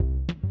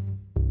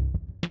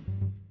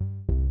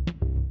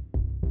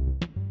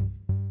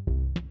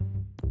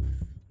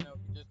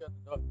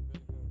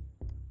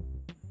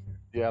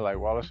Yeah, like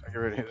Wallace. I get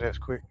rid of his ass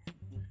quick.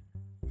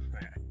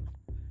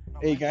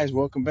 Hey guys,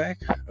 welcome back.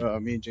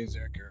 Me and James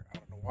Eric are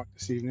out on a walk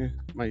this evening.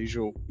 My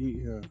usual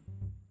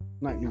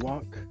nightly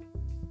walk.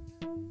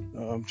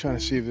 I'm trying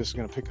to see if this is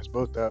gonna pick us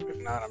both up. If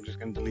not, I'm just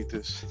gonna delete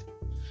this.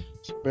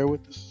 So bear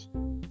with us.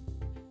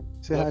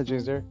 Say Hello? hi,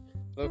 James Eric.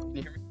 Hello, can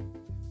you hear me?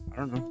 I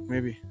don't know,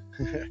 maybe.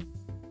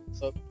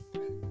 What's up?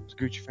 It's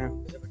Gucci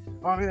fam.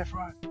 Oh, look at that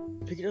frog.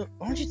 Pick it up.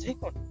 Why don't you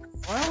take one?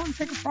 Why don't we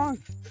take a frog?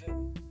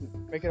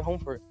 Make it a home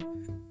for it.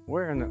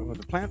 Where in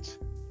the plants?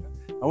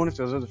 I wonder if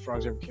those other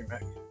frogs ever came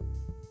back.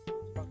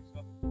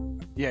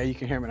 Yeah, you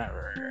can hear me now.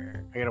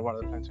 I gotta water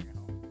the plants again.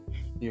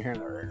 You're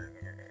hearing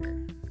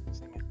the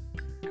singing.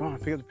 Come on,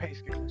 pick up the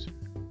pace, get closer.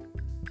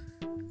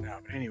 No,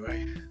 but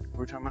anyway, what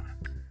we're talking about?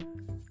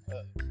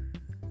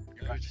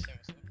 You're about to say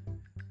what's up.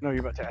 No,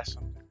 you're about to ask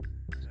something.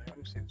 Let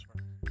me see this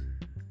one.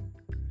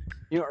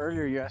 You know,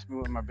 earlier you asked me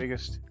what my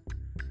biggest,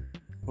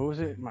 what was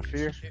it? My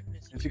fear,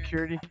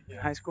 insecurity in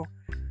high school.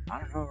 I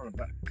don't know,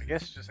 but I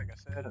guess just like I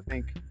said, I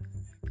think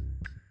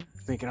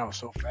thinking I was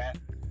so fat,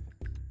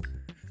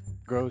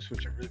 gross,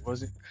 which I really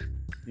wasn't.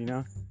 You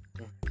know.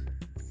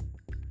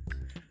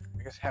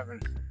 I guess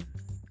having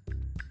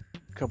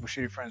a couple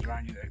shitty friends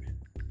around you that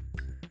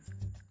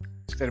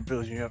instead of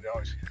building you up, they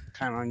always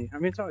kind of on you. I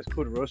mean, it's always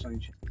cool to roast on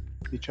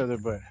each other,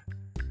 but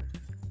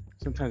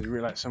sometimes you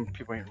realize some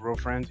people ain't real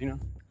friends, you know?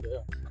 Yeah.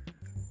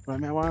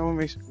 Like, man, why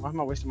am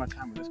I wasting my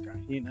time with this guy?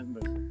 He ain't nothing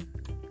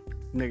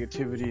but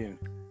negativity and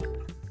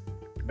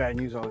bad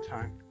news all the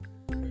time.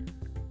 Hey,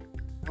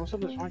 what's up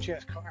with this raunchy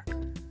ass car?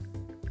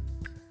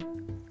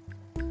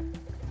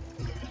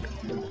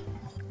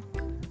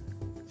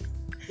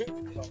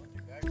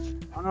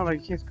 I don't know,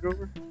 like you can't scoot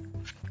over.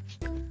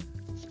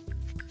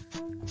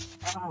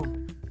 Oh.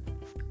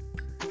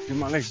 And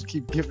my legs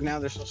keep giving out,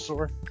 they're so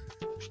sore.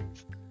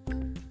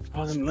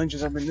 All them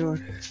lunges I've been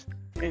doing.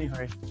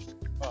 Anyway.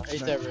 Oh, I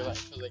hate that real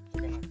life. Like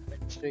you're gonna like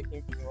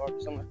shaking if you walk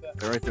or something like that.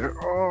 They're right there.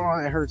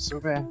 Oh, that hurts so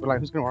bad. But like,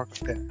 who's gonna walk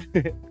like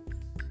that?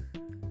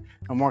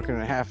 I'm walking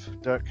in a half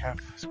duck, half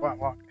squat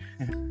walk.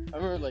 I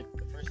remember like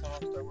the first time I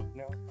started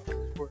working out, I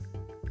was sore.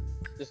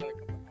 Just in a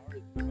couple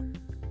hours, you know?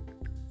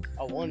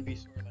 I want to be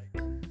sore,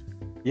 like.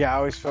 Yeah, I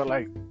always felt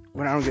like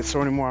when I don't get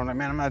sore anymore, I'm like,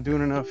 man, I'm not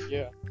doing enough.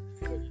 Yeah.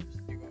 But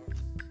you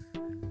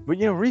are. But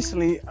you know,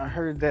 recently I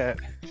heard that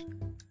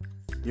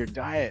your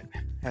diet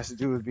has to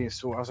do with being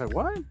sore. I was like,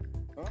 what?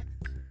 Huh?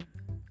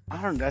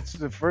 I don't. That's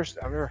the first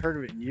I've ever heard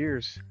of it in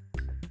years.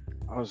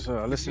 I was listening.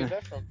 Where'd you get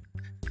that from?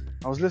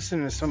 I was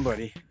listening to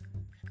somebody,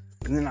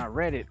 and then I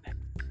read it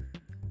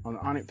on the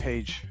On It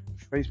page,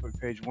 Facebook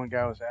page. One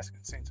guy was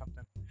saying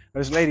something.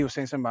 This lady was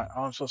saying something about,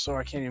 oh, I'm so sore,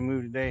 I can't even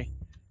move today.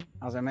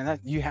 I was like, man,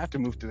 you have to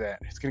move through that.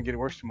 It's gonna get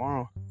worse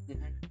tomorrow.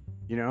 Mm-hmm.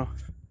 You know.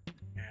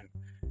 And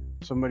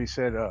somebody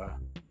said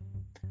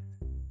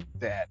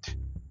that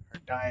her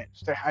diet,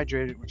 stay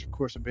hydrated, which of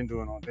course I've been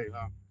doing all day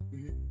long.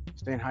 Mm-hmm.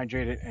 Staying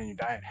hydrated and your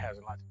diet has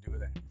a lot to do with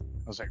that.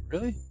 I was like,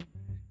 really?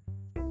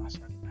 I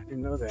said, I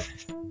didn't know that.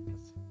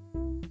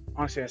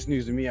 Honestly, that's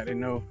news to me. I didn't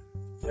know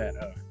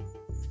that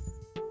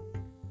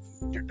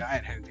your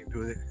diet had anything to do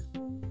with it.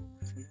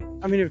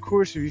 I mean, of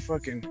course, if you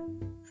fucking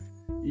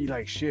eat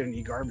like shit and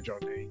eat garbage all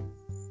day,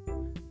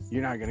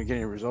 you're not gonna get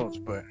any results.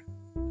 But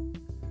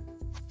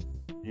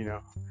you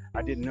know,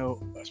 I didn't know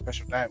a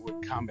special diet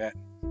would combat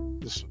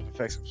the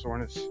effects of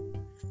soreness.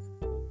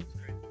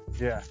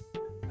 Yeah,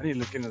 I need to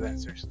look into that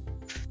seriously.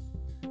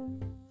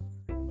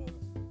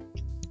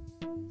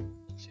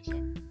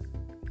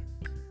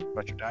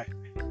 About your diet?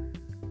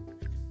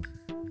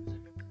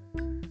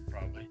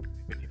 Probably.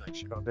 You've been eating like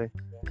shit all day.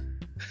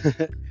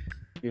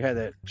 You had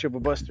that triple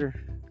buster,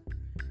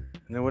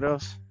 and then what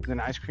else? Then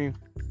ice cream.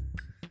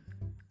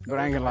 But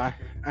I ain't gonna lie.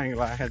 I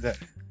had that.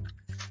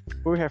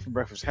 What we had for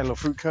breakfast? Had a little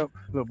fruit cup,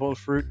 a little bowl of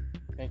fruit,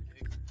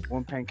 Pancake.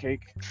 one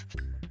pancake.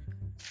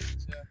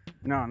 Yeah.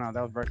 No,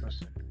 that was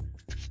breakfast.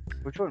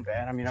 Which wasn't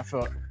bad. I mean, I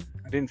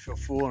didn't feel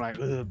full and like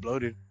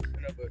bloated.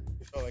 No, but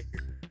you felt like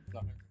you're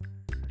not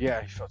hungry. Yeah,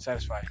 I felt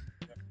satisfied.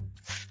 Yeah.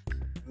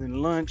 And then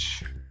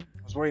lunch,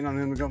 I was waiting on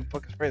them to go and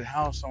fucking spray the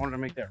house. I wanted to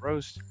make that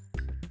roast.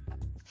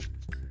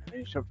 And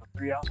they showed up for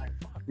 3 hours. Like,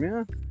 fuck,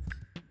 man.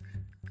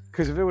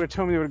 Because if it would have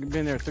told me they would have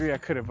been there at 3, I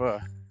could have,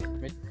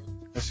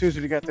 as soon as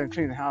we got there and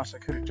cleaned the house, I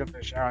could have jumped in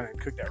the shower and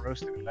cooked that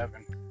roast at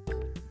 11.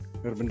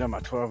 It would have been done by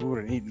 12. We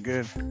would have eaten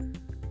good.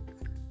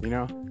 You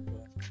know?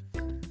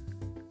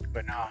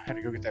 But no, I had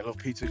to go get that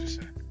little pizza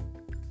just to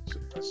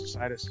suppress the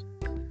situs.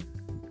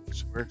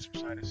 Squirt some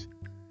situs.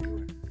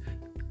 And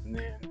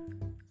then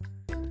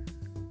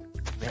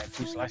we had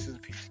 2 slices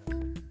of pizza.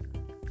 That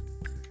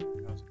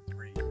was at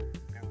 3.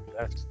 And we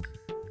left.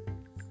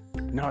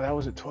 No, that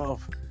was at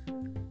 12.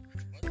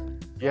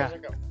 Yeah.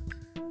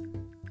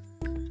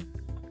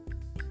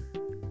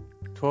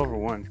 12 or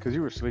 1, because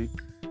you were asleep.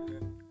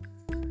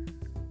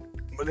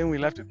 But then we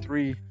left at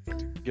 3 to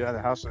get out of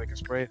the house so they could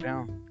spray it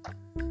down.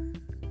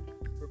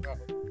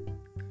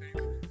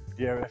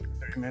 Yeah, we left for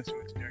 30 minutes and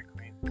went to Dairy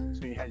Queen.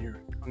 So you had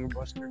your hunger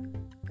buster,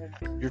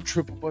 your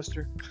triple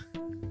buster.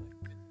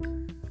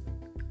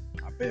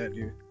 I bet,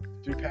 dude.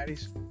 3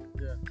 patties?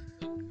 Yeah,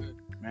 that's good.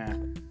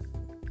 Man,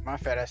 my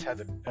fat ass had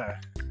the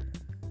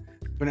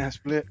banana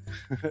split.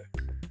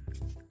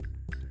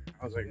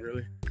 I was like,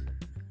 really?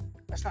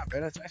 That's not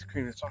bad. That's ice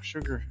cream. It's all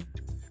sugar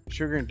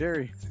and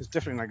dairy. It's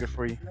definitely not good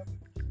for you.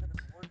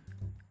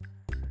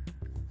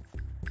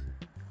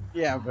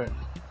 Yeah, but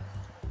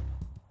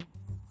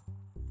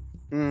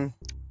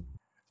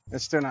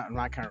it's still not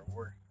my kind of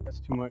reward. That's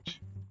too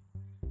much.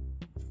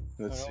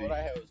 Let's see. What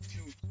I had was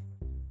 2.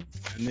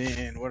 And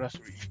then what else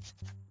we eat?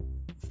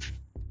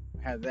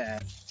 Had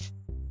that.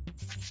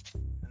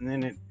 And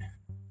then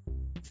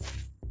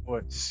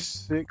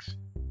 6?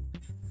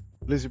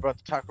 Lizzie brought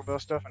the Taco Bell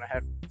stuff, and I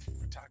had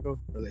the taco,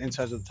 or the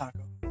insides of the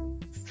taco.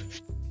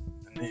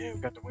 And then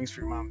we got the wings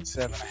for your mom at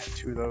 7. I had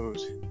 2 of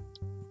those. And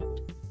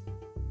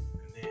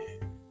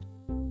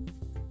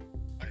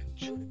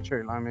then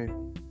cherry limeade.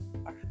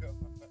 I forgot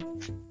my fat.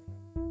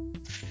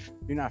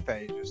 You're not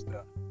fat, you're just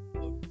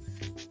bloated.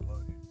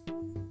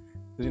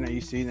 Because you're not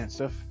used to eating that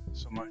stuff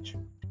so much.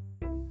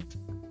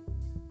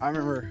 I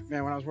remember,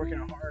 man, when I was working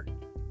out hard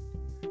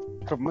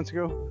a couple months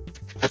ago,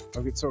 I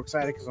would get so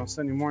excited because on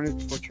Sunday mornings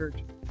before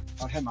church,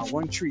 I would have my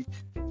one treat.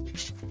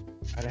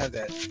 I'd have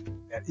that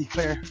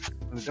eclair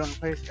from the donut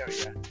place. Hell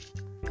yeah.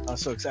 I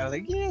was so excited. I was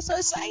like, yeah, so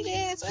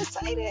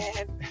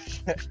excited.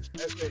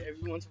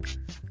 Every once in a while.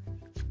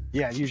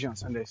 Yeah, usually on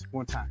Sundays,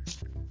 one time.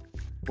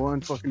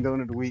 One fucking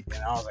donut a week.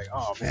 And I was like,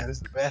 oh man, this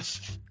is the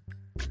best.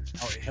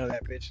 I would hell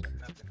that bitch like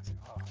nothing. I was like,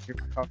 oh, here's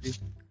my coffee.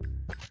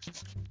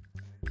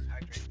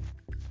 Hydrate.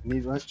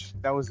 Need lunch.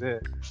 That was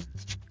it.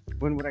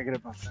 When would I get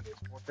up on Sundays?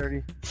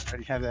 4:30. I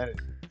already have that at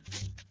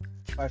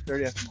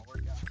 5:30 after my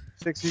workout.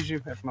 6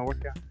 usually after my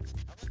workout.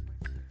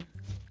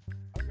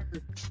 I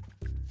remember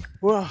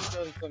Well,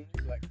 something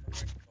new, like,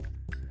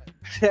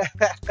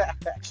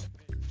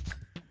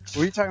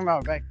 were you talking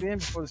about back then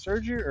before the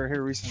surgery or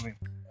here recently?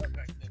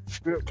 back then.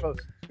 Scoot up close.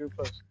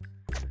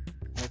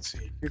 Let's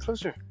see. Get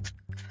closer.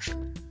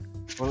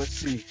 Well, let's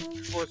see.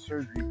 Before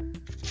surgery,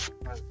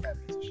 I was a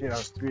fat piece of shit. I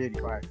was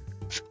 385.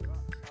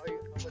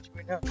 How much you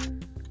weigh now?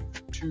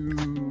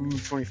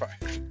 225.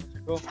 What's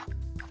your goal?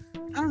 I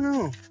don't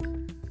know.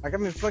 Like, I've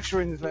been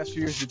fluctuating the last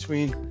few years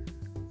between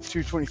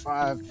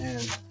 225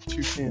 and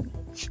 210.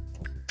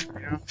 You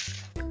know?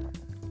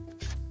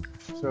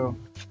 So,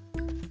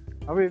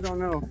 I really don't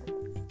know.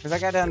 Because I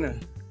got down to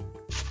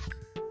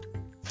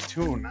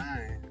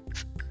 209.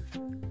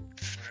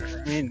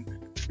 Whatever. I mean,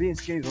 being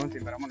skinny is one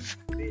thing, but I want to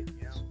be fit,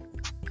 you know?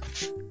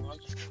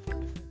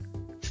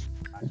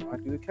 That's why I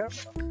do the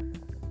kettlebell.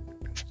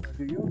 That's why I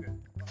do yoga.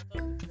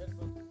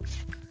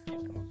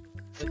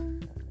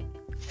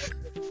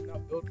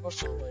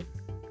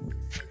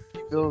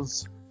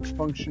 Builds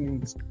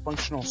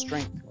functional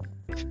strength.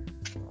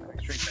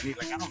 Like strength I need.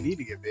 Like, I don't need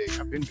to get big.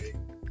 I've been big.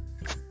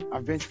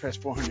 I've bench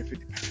pressed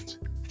 450 pounds.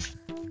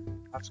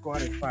 I've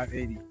squatted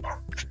 580. I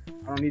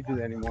don't need to do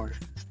that anymore.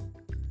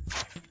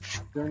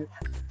 Done it.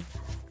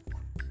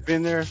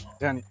 Been there,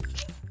 done it.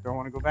 Do I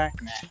want to go back?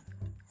 Nah.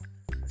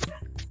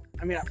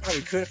 I mean, I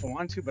probably could if I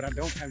wanted to, but I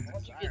don't have the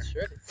Once you desire. get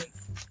shredded, because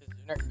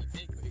you're not gonna be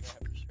big, but you're gonna have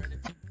to be shredded.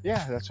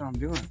 Yeah, that's what I'm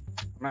doing.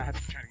 I'm not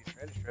having to try to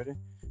get shredded.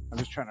 I'm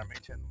just trying to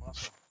maintain the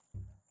muscle,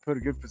 put a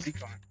good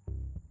physique on it.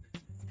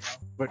 You know?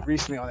 But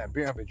recently, all that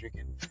beer I've been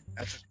drinking,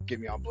 that's just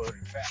getting me all bloated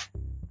and fat.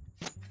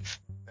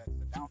 That's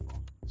the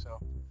downfall. So,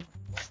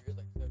 You're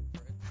like 7,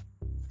 right?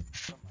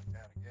 something like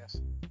that, I guess.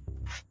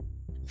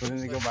 But then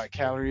they go by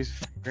calories,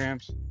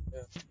 grams.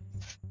 Yeah.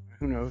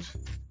 Who knows?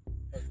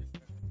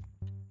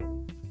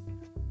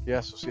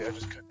 Yeah, so see, I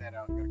just cut that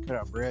out. Gotta cut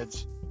out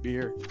breads,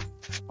 beer,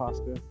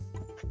 pasta.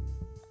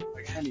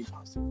 Like, I hadn't eaten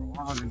pasta for a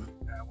while, and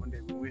one day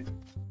we went.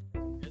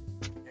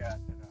 Yeah,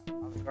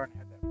 and Olive Garden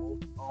had that bowl.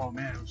 Oh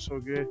man, it was so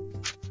good.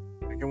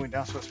 Like, it went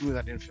down so smooth,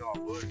 I didn't feel all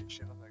bloated and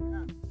shit. I was like,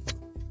 man,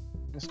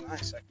 that's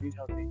nice. I can eat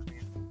healthy and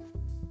clean.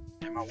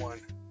 And my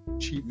one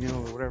cheat meal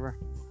or whatever.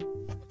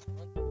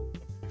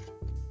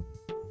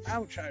 I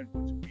would try it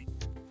once a week.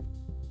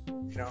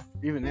 You know,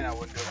 even then I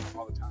wouldn't do it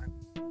all the time.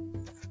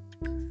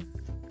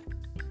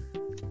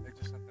 It's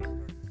just something I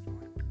started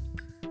enjoying.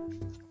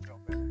 I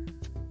felt better.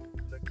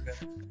 I looked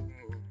better.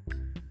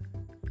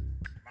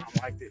 Mom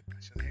liked it. I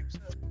said, hey, what's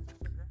up?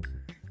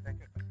 Back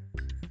up.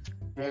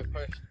 I have a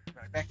question.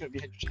 Right, back up. You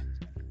had your chance.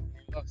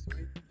 You lost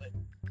weight, like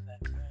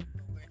that man,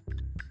 no way.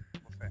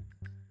 What's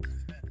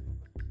that?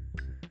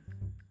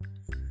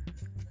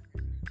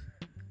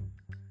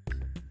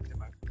 Did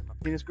my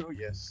penis grow?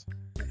 Yes.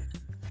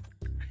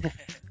 I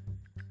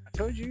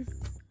told you.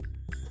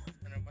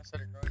 And then my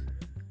side of growing.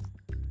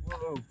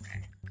 Whoa.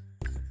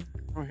 I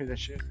don't hear that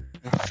shit.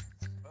 People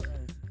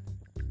say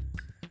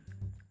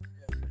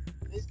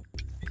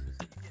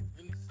you get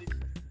really sick.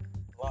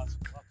 Lots of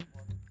water.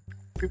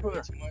 People Way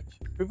are too much.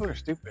 People are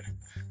stupid.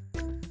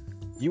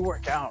 You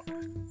work out.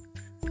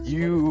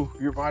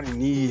 Your body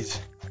needs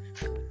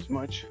as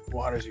much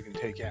water as you can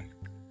take in.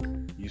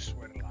 You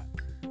sweat a lot.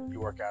 You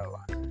work out a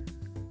lot.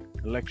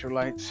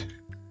 Electrolytes.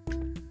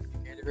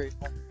 Gatorade.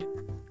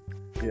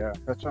 Yeah,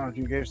 that's why I don't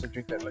drink Gatorade. I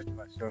drink that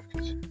electrolyte stuff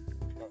because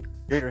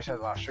Gatorade has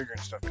a lot of sugar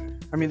and stuff in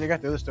it. I mean, they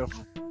got the other stuff,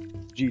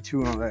 G2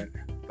 and all that,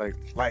 like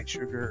light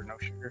sugar or no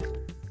sugar.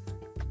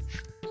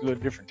 It's a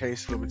little different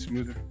taste, a little bit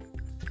smoother.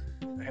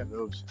 They have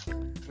those,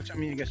 which I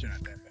mean, I guess they're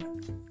not that bad.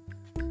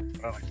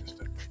 But I like this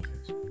stuff.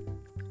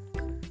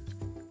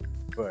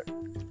 But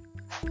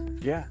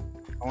yeah,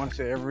 I want to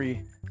say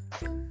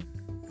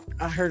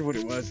I heard what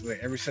it was, like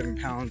every 7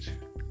 pounds,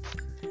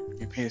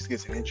 your penis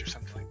gets an inch or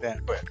something like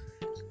that. But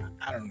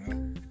I don't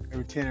know,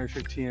 every 10, every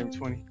 15, every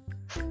 20.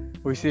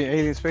 We see an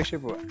alien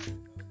spaceship or what?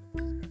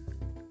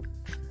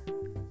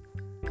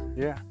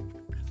 Yeah.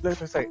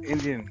 Looks like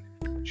Indian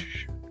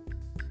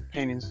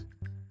paintings.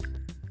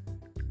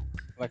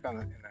 Like in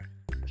the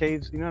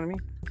caves, you know what I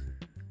mean?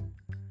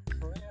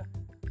 Oh yeah.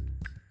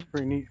 It's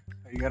pretty neat.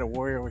 You got a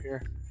warrior over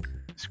here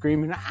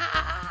screaming,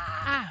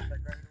 ah!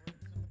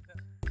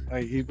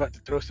 Like he's about to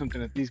throw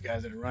something at these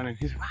guys that are running.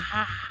 He's like,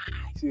 ah!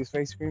 You see his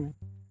face screaming?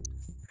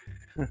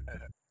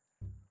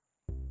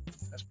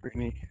 That's pretty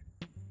neat.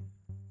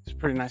 It's a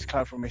pretty nice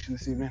cloud formation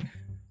this evening.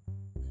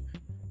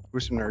 We're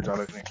some nerds all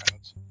looking at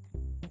clouds.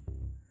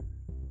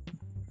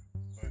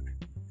 But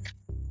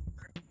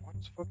watch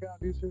the fuck out,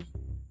 dudes.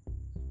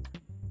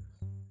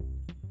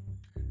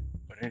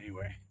 But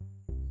anyway.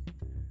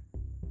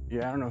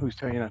 Yeah, I don't know who's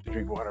telling you not to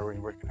drink water when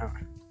you're working out.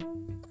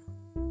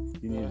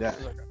 You need that.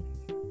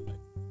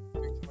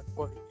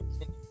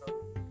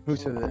 Who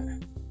said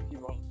that?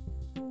 People.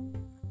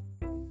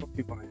 What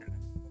people on the internet?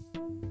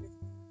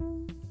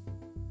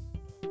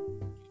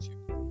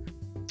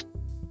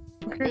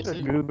 Who cares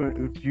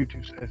what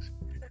YouTube says?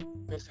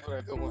 Basically,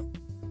 a good one.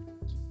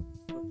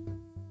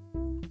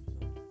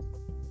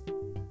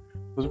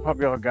 Those are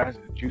probably all guys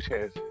that juice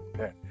heads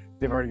that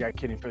they've already got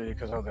kidney failure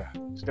because of the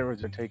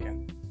steroids they're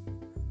taking.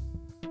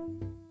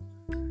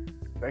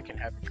 That can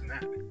happen from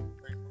that.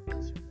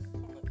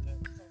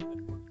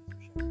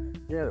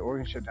 Yeah, the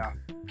organs shut down,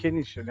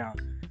 kidneys shut down,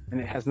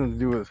 and it has nothing to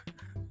do with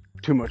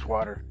too much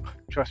water.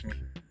 Trust me.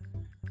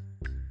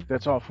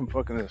 That's all from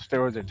fucking the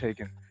steroids they're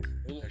taking.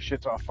 Really? Their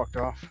shit's all fucked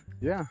off.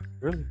 Yeah,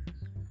 really.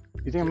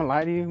 You think I'm gonna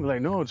lie to you? Be like,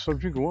 no, stop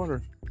drinking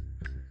water.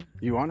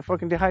 You want to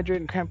fucking dehydrate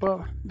and cramp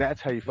up? That's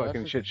how you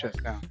fucking shit shuts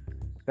down.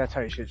 That's how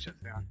your shit shuts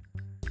down.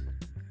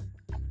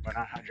 By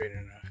not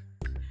hydrating enough.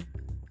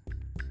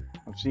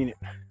 I've seen it.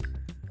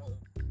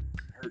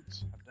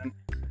 Hurts. I've done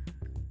it.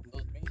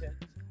 Those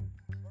meatheads.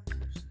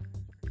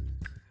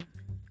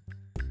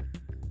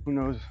 Who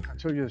knows? I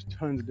told you there's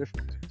tons of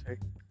different ones to take.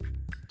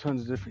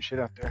 Tons of different shit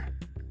out there.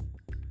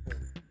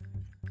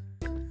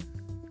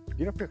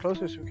 Get up here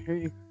closer so we can hear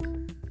you.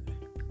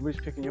 Nobody's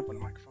picking you up on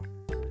the microphone.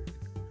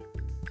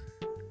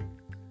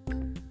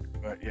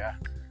 But yeah,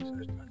 so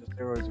there's tons of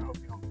steroids. I hope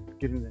you don't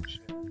get into that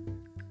shit.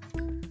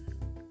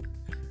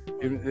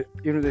 Even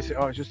if they say,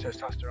 oh, it's just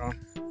testosterone.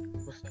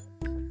 What's that?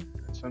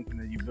 It's something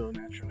that you build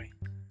naturally.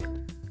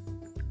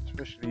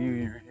 Especially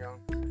you're young.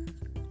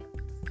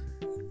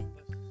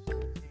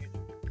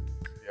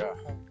 Yeah.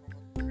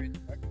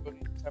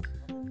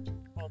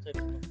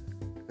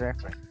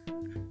 Exactly.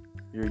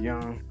 You're a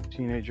young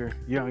teenager,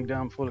 young,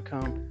 dumb, full of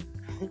cum.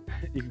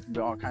 You can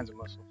build all kinds of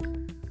muscles.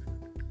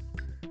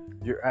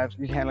 Your abs,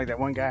 you had like that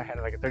one guy had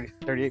like a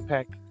 38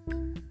 pack.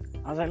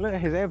 I was like, look,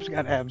 his abs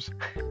got abs.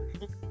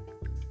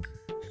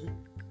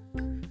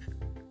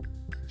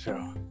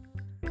 So,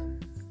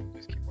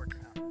 just keep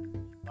working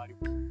out. Body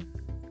work.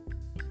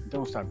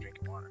 Don't stop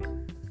drinking water.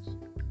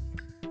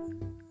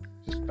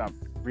 Just stop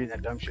reading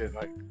that dumb shit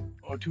like,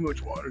 oh, too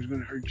much water is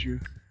gonna hurt you.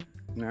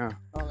 No.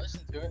 Oh,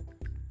 listen to it.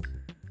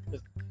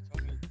 Because you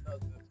told me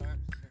thousands of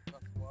times to drink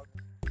lots of water.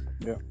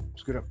 Yeah,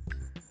 scoot up.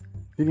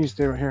 You need to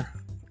stay right here.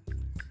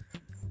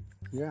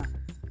 Yeah.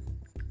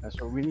 That's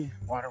what we need.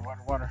 Water,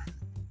 water, water.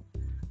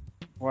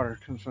 Water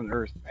comes from the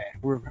earth.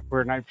 We're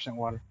 90%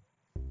 water.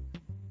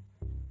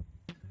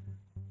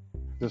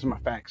 Those are my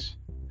facts.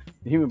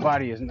 The human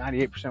body is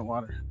 98%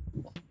 water.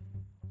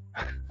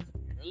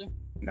 Really?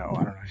 No,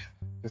 I don't know.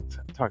 Just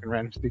talking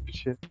random stupid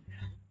shit.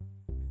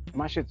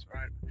 My shit's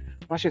right.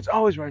 My shit's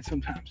always right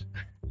sometimes.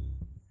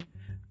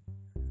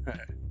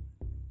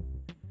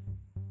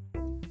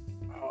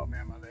 Oh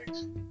man, my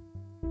legs.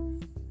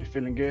 You're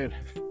feeling good.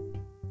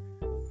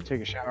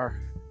 Take a shower.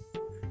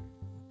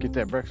 Get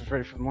that breakfast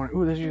ready for the morning.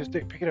 Ooh, there's your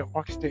stick. Pick it up.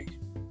 Walkie stick.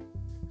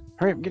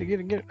 Hurry up. Get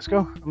it. Let's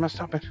go. I'm not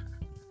stopping.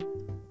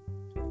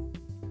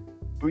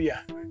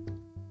 Booyah.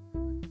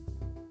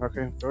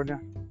 Okay, throw it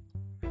down.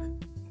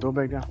 Throw it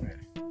back down.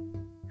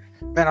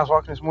 Man, I was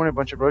walking this morning. A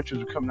bunch of roaches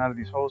were coming out of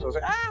these holes. I was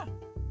like, ah!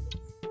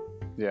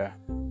 Yeah.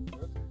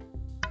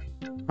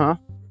 Huh?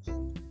 I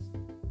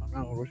don't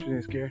know. Roaches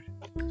ain't scared.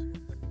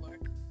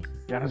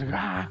 Yeah, I was like,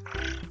 ah!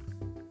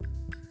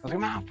 I was like,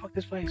 man, fuck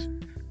this place.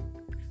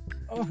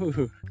 Oh. I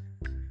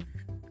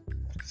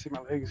can see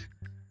my legs.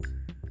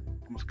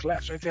 Almost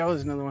collapsed right there. Oh,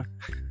 there's another one.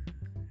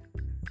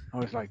 I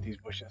always like these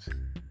bushes.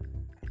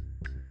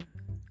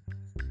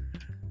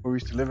 Where we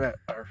used to live at,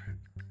 our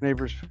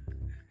neighbors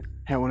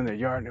had one in their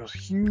yard and it was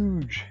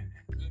huge.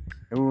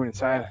 And we went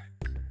inside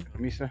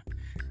Mesa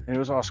and it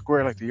was all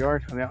square like the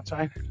yard on the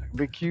outside, like a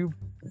big cube.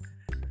 It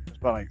was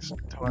about like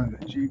taller than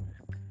a Jeep.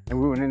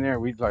 And we went in there,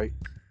 we'd like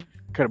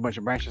cut a bunch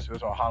of branches so it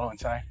was all hollow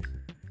inside.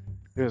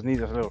 It was neat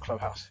as a little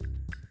clubhouse.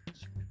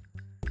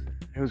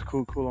 He was a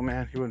cool old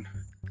man. He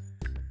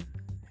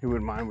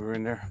wouldn't mind we were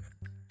in there.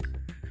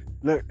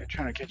 Look, they're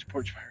trying to catch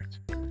porch pirates.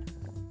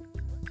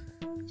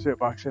 See it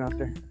boxing out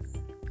there?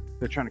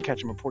 They're trying to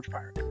catch him a porch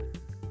pirate.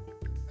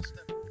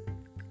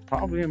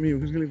 Probably. I mean,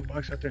 who's gonna leave a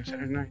box out there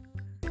Saturday night?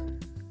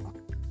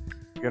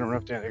 You got them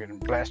up there, they're gonna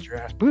blast your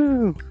ass.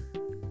 Boo!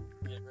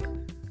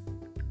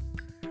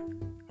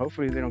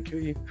 Hopefully they don't kill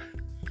you.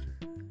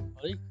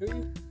 Are they kill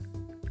you?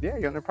 Yeah,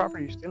 you're on their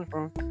property, you're stealing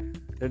from them.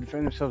 They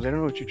defend themselves, they don't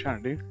know what you're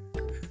trying to do.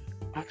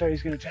 I thought he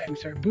was gonna attack me,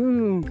 sir.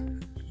 Boom!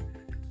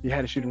 You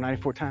had to shoot him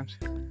 94 times.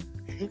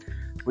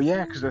 Well,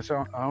 yeah, because that's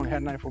all, I only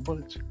had 94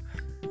 bullets.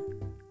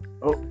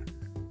 Oh,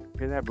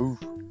 hear that? Boo.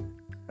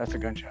 That's a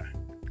gunshot.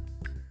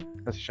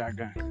 That's a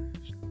shotgun.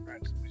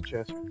 Right in his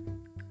chest.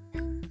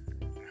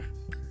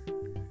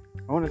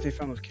 I wonder if they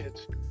found those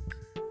kids.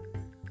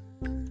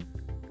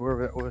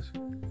 Whoever that was.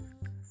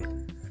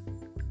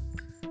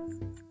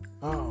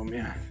 Oh,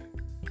 man.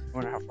 I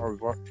wonder how far we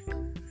walked.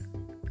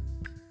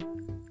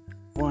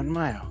 1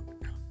 mile.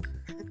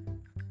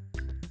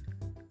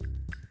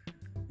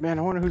 Man,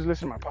 I wonder who's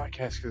listening to my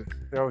podcast, because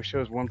it always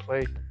shows one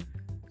play.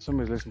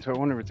 Somebody's listening to it. I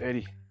wonder if it's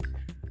Eddie.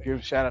 Give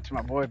a shout out to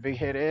my boy, Big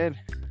Head Ed.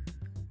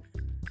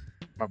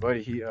 My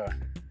buddy,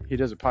 he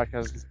does a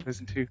podcast I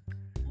listen to.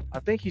 I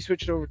think he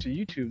switched over to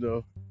YouTube,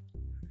 though.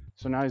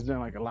 So now he's doing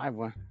like a live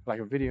one, like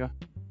a video.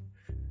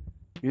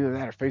 Either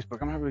that or Facebook.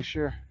 I'm not really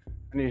sure.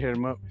 I need to hit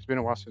him up. It's been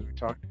a while since we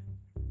talked.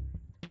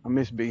 I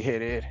miss Big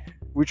Head Ed.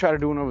 We tried to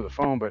do one over the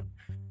phone, but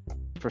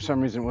for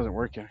some reason it wasn't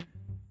working.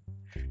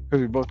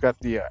 Because we both got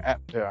the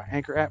app, the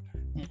Anchor app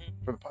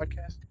for the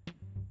podcast.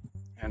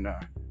 And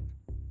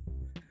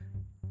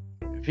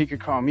if he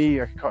could call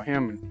me, I could call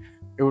him, and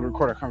it would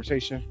record our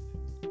conversation.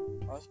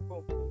 Oh, that's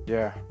cool.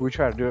 Yeah, we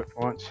tried to do it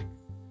once,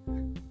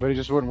 but it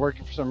just wasn't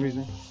working for some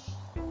reason.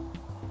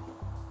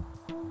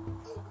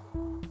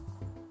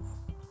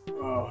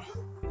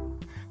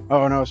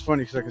 Oh no, it's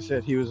funny because, like I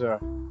said, he was the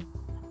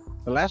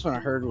last one I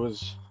heard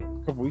was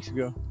a couple weeks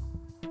ago.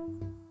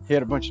 He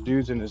had a bunch of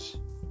dudes in his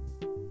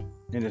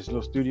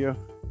little studio,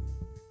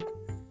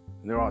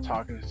 and they're all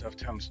talking and stuff,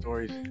 telling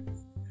stories,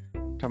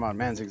 talking about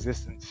man's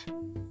existence,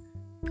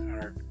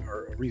 or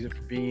a reason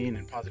for being,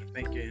 and positive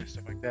thinking and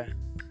stuff like that.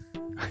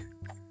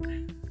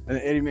 And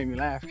then Eddie made me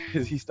laugh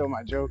because he stole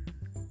my joke.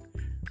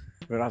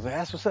 But I was like,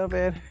 "That's what's up,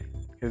 Ed,"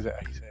 because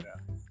he said,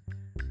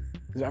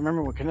 "I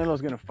remember when Canelo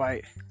was gonna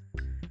fight,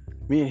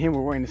 me and him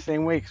were wearing the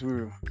same way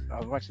because I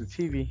was watching the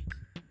TV.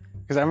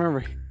 Because I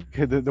remember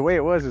the way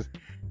it was is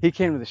he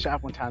came to the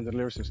shop one time to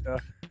deliver some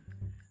stuff.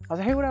 I was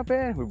like, hey, what up,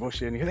 Ed? We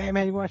bullshitting. He goes, hey,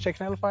 man, you want to check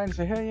Canelo fight? I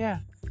said, hell yeah.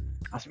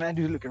 I said, man,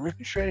 dude's looking ripped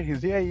and shredded. He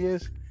goes, yeah, he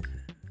is.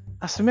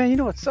 I said, man, you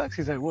know what sucks?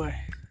 He's like, what?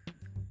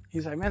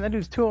 He's like, man, that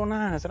dude's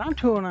 209. I said, I'm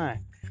 209.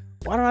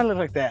 Why do I look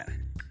like that?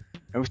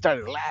 And we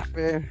started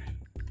laughing.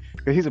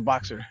 Because he's a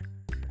boxer.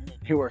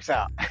 He works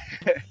out.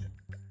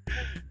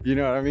 You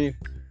know what I mean?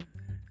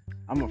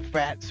 I'm a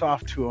fat,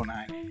 soft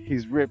 209.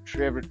 He's ripped,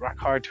 shredded, rock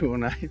hard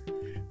 209.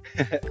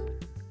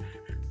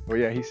 Well,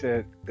 yeah, he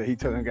said that he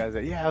told them guys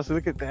that, yeah, I was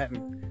look at that.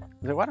 And I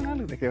was like, why don't I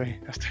look like that?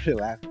 I started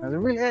laughing. I was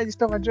like, really, Ed, you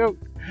stole my joke.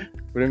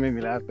 But it made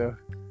me laugh, though.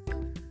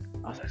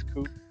 I was like, that's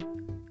cool.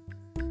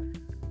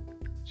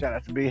 Shout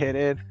out to Big Head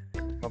Ed,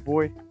 my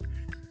boy.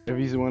 If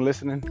he's the one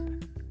listening,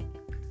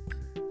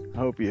 I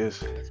hope he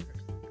is.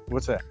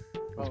 What's that?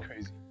 That's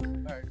crazy.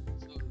 Alright,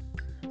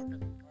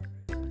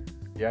 so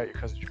Yeah, your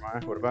cousin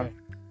Jeremiah. What about him?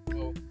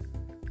 well,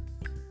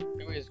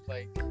 he weighs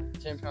like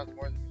 10 pounds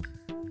more than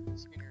me.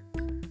 Skinnier.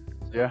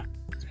 So Yeah.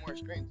 it's more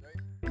strength,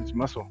 right? It's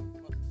muscle.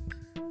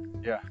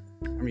 Yeah.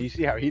 I mean, you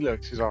see how he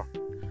looks. He's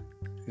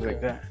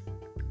like that.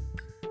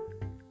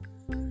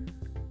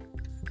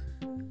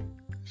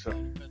 So,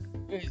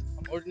 Yeah,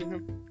 I'm older than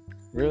him.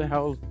 really?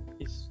 How old?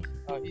 He's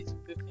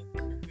 15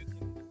 in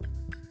December.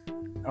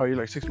 Oh, you're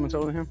like 6 months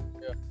older than him?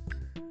 Yeah.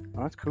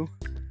 Oh, that's cool.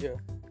 Yeah.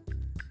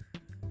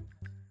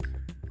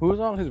 Who's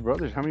all his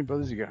brothers? How many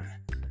brothers you got?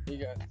 He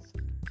got,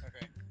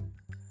 okay.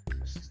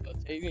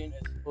 Latavian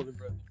is his older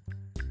brother.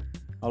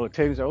 Oh,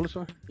 Latavian's the oldest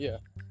one? Yeah.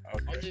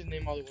 Okay. I'll just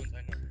name all the ones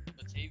I know.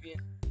 Latavian,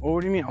 Well,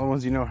 what do you mean all the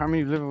ones you know? How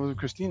many live with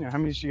Christina? How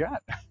many does she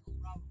got? they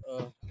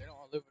don't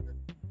all live with her.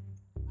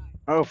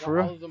 Oh, for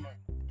All real? of them are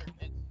her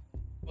kids.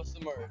 Most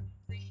of them are,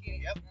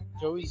 yep.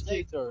 Joey's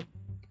kids are,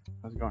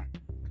 How's it going?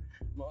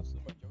 most of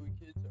them are Joey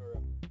kids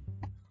or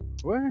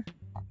What?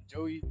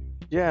 Joey.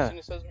 Yeah.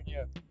 Christina's husband,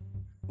 yeah.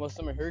 Most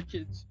of them are her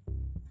kids.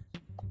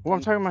 Well,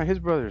 I'm talking about his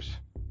brothers.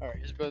 Alright,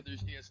 his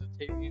brothers, he has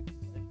Latavian,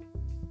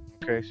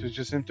 Okay, so it's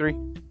just them three?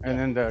 And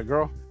then the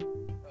girl?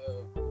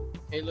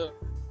 Kayla,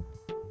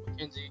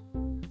 Mackenzie,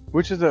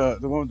 Which is the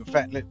one with the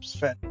fat lips,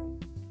 fat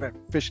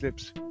fish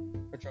lips?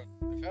 which one?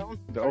 The fat one?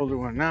 The older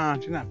one. Nah,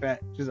 she's not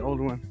fat. She's the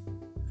older one.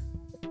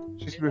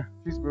 She's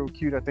real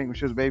cute, I think, when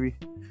she was a baby.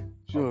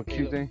 She's a little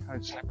cute Caleb. thing.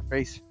 I'd slap her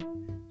face.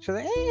 She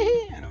was like,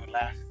 hey, and I would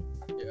laugh.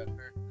 Yeah,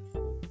 her.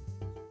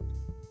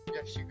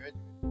 Yeah, she graduated.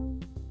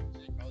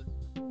 She's in college.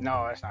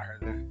 No, that's not her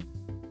then.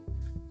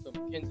 So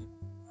Mackenzie.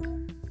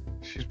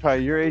 She's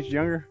probably your age,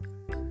 younger.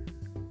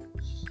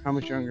 How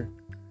much younger?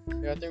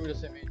 Yeah, I think we're the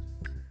same age.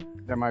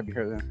 That might be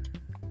her then.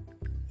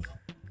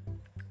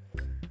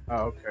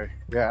 Oh, okay.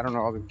 Yeah, I don't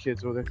know all the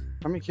kids over there.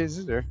 How many kids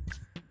is there?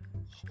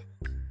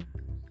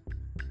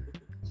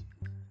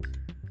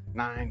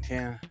 9,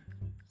 10,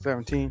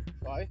 17,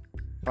 Five?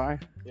 5?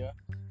 Yeah.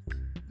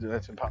 Dude,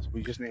 that's impossible.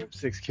 You just named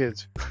 6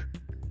 kids.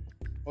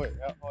 Wait,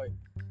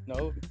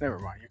 no, Never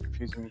mind. You're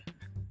confusing me.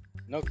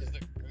 no, because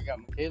we got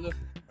Michaela,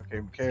 Okay,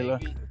 Michaela,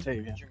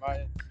 Xavier, Latavia,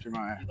 Jeremiah,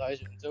 Jeremiah,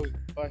 Elijah, and Zoe.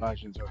 Five.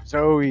 Elijah, and Zoe.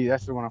 Zoe,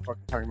 that's the one I'm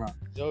fucking talking about.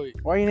 Zoe.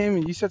 Why are you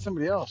naming? You said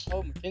somebody else.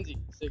 Oh, Mackenzie.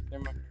 6.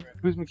 Never mind. You're right.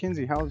 Who's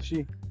Mackenzie? How old is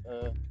she?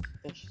 I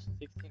think she's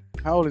 16.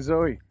 How old is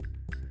Zoe?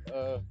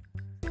 13,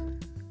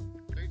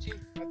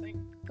 I think.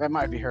 That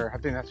might be her. I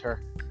think that's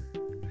her.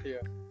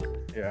 Yeah.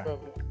 Yeah.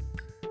 Probably.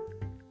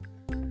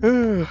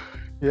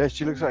 Yeah,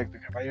 she looks like the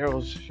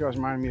Caballeros. She always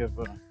reminded me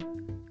of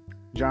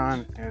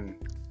John and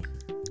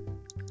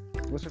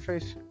what's her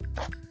face?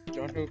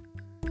 John who?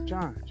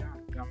 John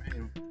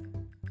Manuel.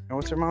 And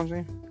what's her mom's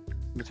name?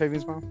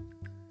 Latavian's mom?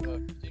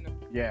 Christina.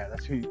 Yeah,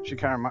 that's who. She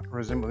kind of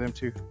resemble them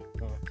too.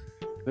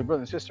 They're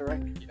brother and sister,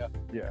 right? Yeah.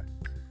 Yeah.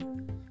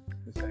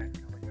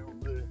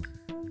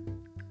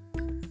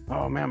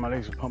 Oh man, my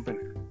legs are pumping.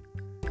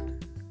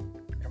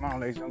 Come on,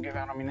 legs, don't give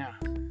out on me now.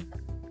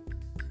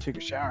 Take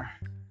a shower.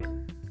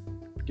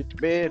 Get to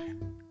bed.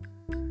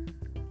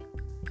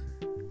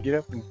 Get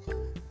up in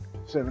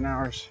 7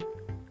 hours.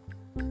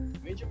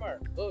 Major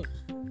Mark. Close.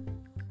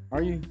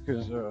 Are you?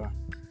 Because,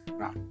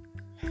 nah.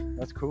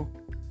 That's cool.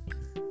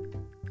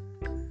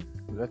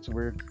 That's a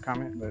weird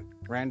comment, but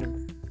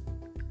random.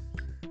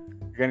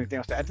 You got anything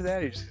else to add to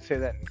that? Or you just say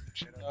that and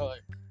shut up? No,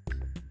 like,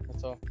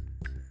 that's all.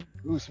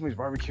 Ooh, somebody's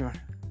barbecuing.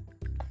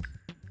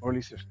 Or at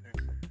least they're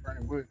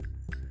burning wood.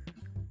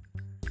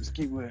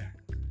 Mesquite wood.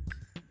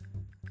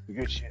 The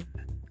good shit.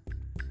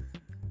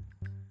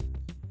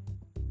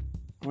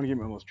 I want to get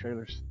me one of those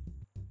trailers.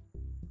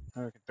 I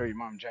can throw your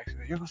mom Jackson.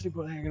 You're gonna sleep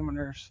over there and get on my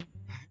nerves.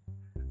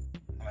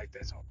 I like that.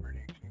 It's all pretty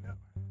and cleaned up.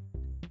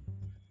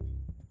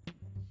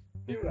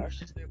 You would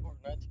actually stay up all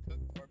night to cook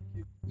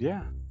barbecue?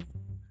 Yeah.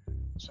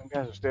 Some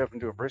guys will stay up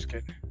and do a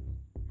brisket.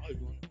 Oh,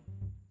 you want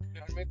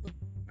to make one?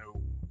 No.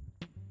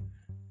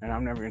 And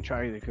I'm never gonna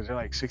try either because they're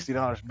like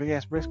 $60. Big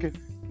ass brisket.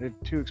 They're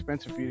too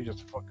expensive for you to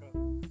just fuck up.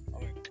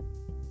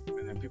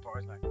 And then people are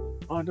always like,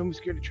 oh, don't be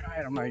scared to try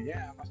it. I'm like,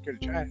 yeah, I'm not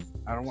scared to try it.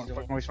 I don't want to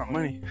fucking waste my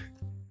money.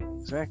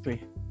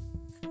 Exactly.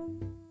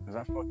 Because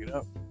I fuck it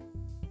up.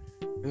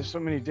 There's so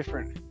many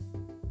different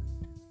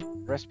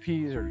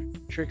recipes or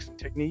tricks and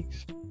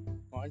techniques.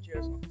 Why don't you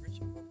ask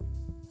Richard?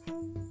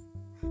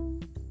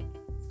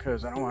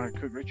 Because I don't want to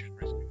cook Richard's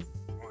brisket.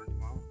 I want to do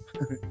my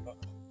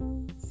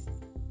own.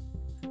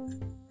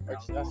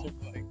 That's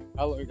like,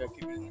 how long you gotta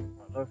keep it in there?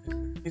 I love his.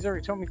 He's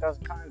already told me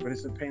 1,000 times, but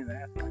it's a pain in the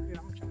ass. I'm like, dude,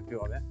 I'm not trying to do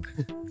all that.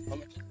 How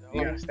much?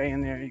 You gotta stay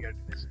in there, you gotta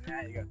do this and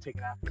that, you gotta take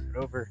it out, flip it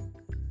over,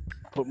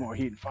 put more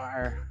heat and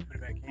fire, put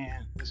it back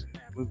in, this and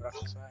that, move it off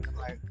the side. I'm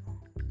like,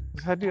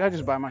 I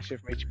just buy my shit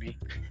from HB.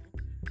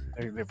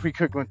 They're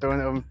pre-cooked one, throw in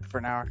the oven for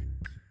an hour.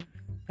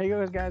 Here you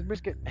go, guys,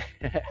 brisket.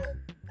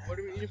 What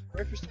are we eating for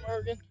breakfast tomorrow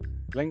again?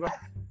 Lengua,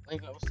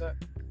 What's that?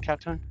 cow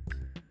tongue,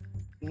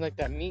 You like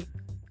that meat?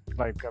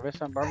 like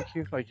cabeza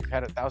barbecue, like you've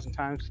had it 1,000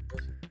 times.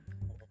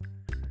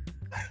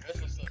 This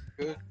is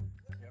good.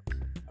 Yep.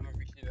 I'm gonna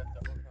reach it at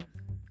the whole house.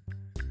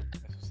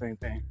 That's the same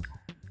thing.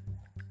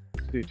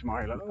 See,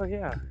 tomorrow you're like, oh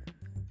yeah.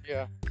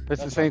 Yeah.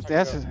 That's the same.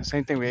 That's the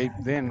same thing we ate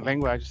then.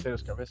 Lengua, I just said it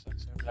was cabeza.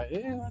 So I'm like,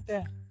 yeah, what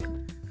that?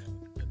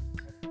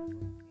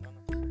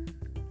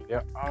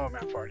 Yeah. Oh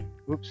man, farting.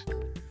 Oops.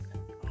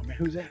 Oh man,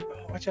 who's that?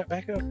 Oh, watch out,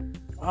 back up.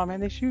 Oh man,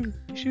 they shooting.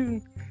 They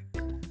shooting.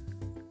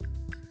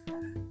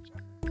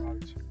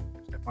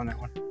 Step on that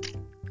one.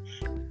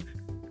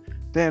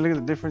 Damn, look at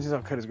the differences.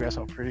 I'll cut his grass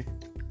all pretty.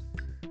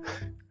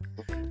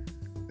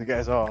 The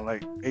guy's all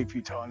like 8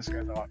 feet tall, and this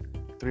guy's all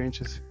 3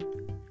 inches.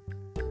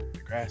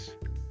 The grass.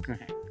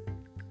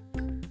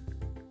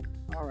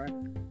 All right.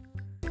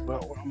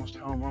 Well, we're almost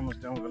home. We're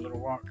almost done with a little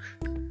walk.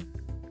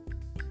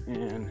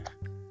 And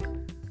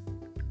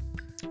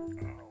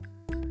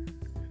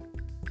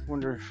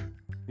wonder if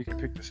you can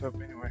pick this up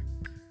anyway.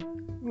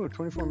 Ooh,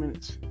 24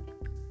 minutes.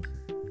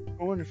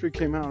 I wonder if it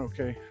came out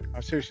okay. I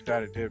seriously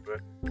doubt it did,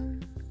 but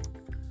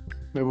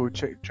maybe we'll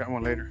try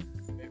one later.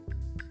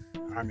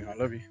 I mean, I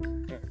love you.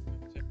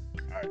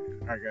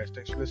 Alright guys,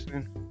 thanks for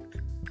listening.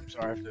 I'm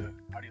sorry if the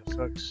audio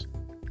sucks,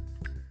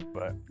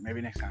 but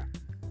maybe next time.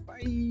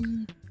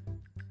 Bye.